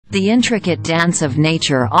The intricate dance of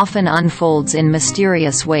nature often unfolds in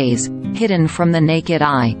mysterious ways, hidden from the naked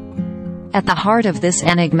eye. At the heart of this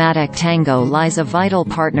enigmatic tango lies a vital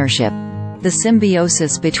partnership: the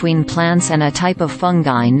symbiosis between plants and a type of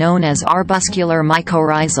fungi known as arbuscular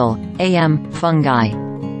mycorrhizal (AM) fungi.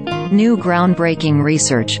 New groundbreaking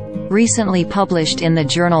research, recently published in the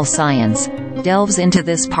journal Science, delves into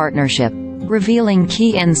this partnership, revealing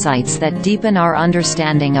key insights that deepen our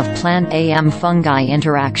understanding of plant-AM fungi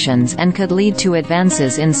interactions and could lead to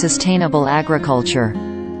advances in sustainable agriculture.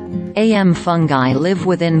 AM fungi live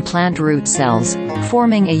within plant root cells,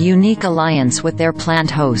 forming a unique alliance with their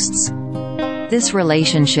plant hosts. This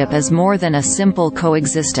relationship is more than a simple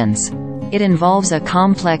coexistence. It involves a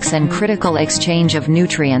complex and critical exchange of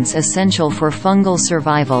nutrients essential for fungal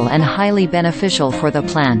survival and highly beneficial for the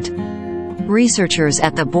plant. Researchers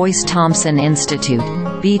at the Boyce Thompson Institute,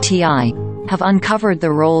 BTI, have uncovered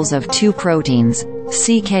the roles of two proteins,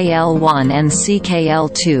 CKL1 and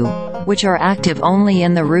CKL2, which are active only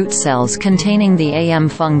in the root cells containing the AM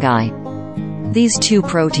fungi. These two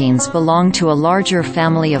proteins belong to a larger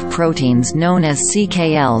family of proteins known as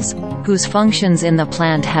CKLs, whose functions in the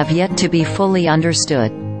plant have yet to be fully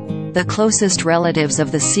understood. The closest relatives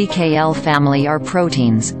of the CKL family are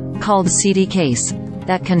proteins, called CDKs,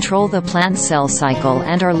 that control the plant cell cycle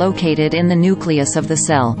and are located in the nucleus of the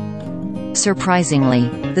cell. Surprisingly,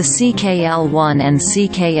 the CKL1 and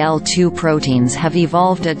CKL2 proteins have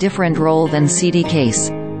evolved a different role than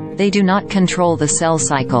CDKs. They do not control the cell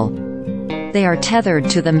cycle. They are tethered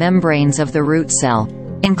to the membranes of the root cell,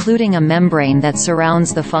 including a membrane that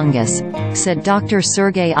surrounds the fungus, said Dr.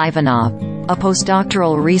 Sergey Ivanov, a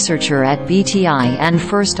postdoctoral researcher at BTI and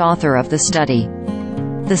first author of the study.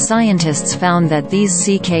 The scientists found that these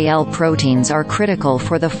CKL proteins are critical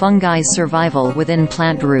for the fungi's survival within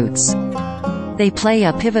plant roots. They play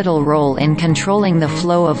a pivotal role in controlling the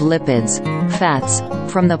flow of lipids, fats,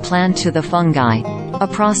 from the plant to the fungi, a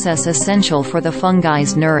process essential for the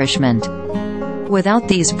fungi's nourishment. Without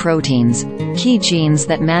these proteins, key genes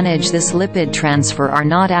that manage this lipid transfer are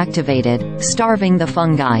not activated, starving the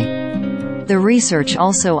fungi. The research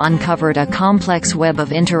also uncovered a complex web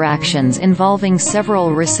of interactions involving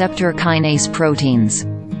several receptor kinase proteins.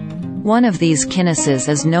 One of these kinases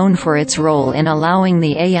is known for its role in allowing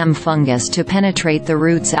the AM fungus to penetrate the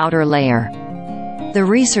root's outer layer. The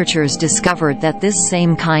researchers discovered that this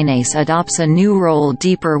same kinase adopts a new role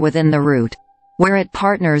deeper within the root, where it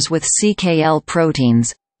partners with CKL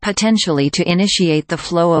proteins, potentially to initiate the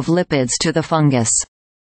flow of lipids to the fungus.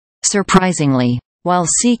 Surprisingly, while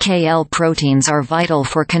CKL proteins are vital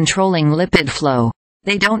for controlling lipid flow,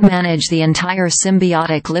 they don't manage the entire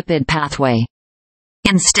symbiotic lipid pathway.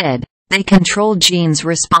 Instead, they control genes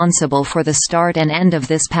responsible for the start and end of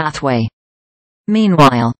this pathway.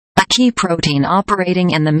 Meanwhile, a key protein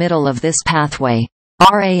operating in the middle of this pathway,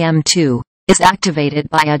 RAM2, is activated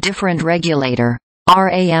by a different regulator,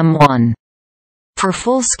 RAM1. For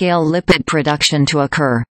full-scale lipid production to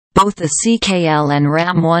occur, both the CKL and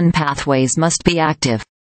RAM1 pathways must be active.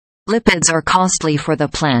 Lipids are costly for the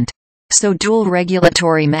plant, so dual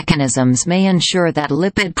regulatory mechanisms may ensure that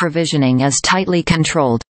lipid provisioning is tightly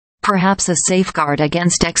controlled, perhaps a safeguard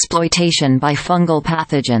against exploitation by fungal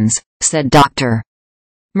pathogens, said Dr.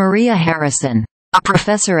 Maria Harrison, a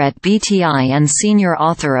professor at BTI and senior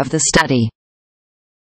author of the study.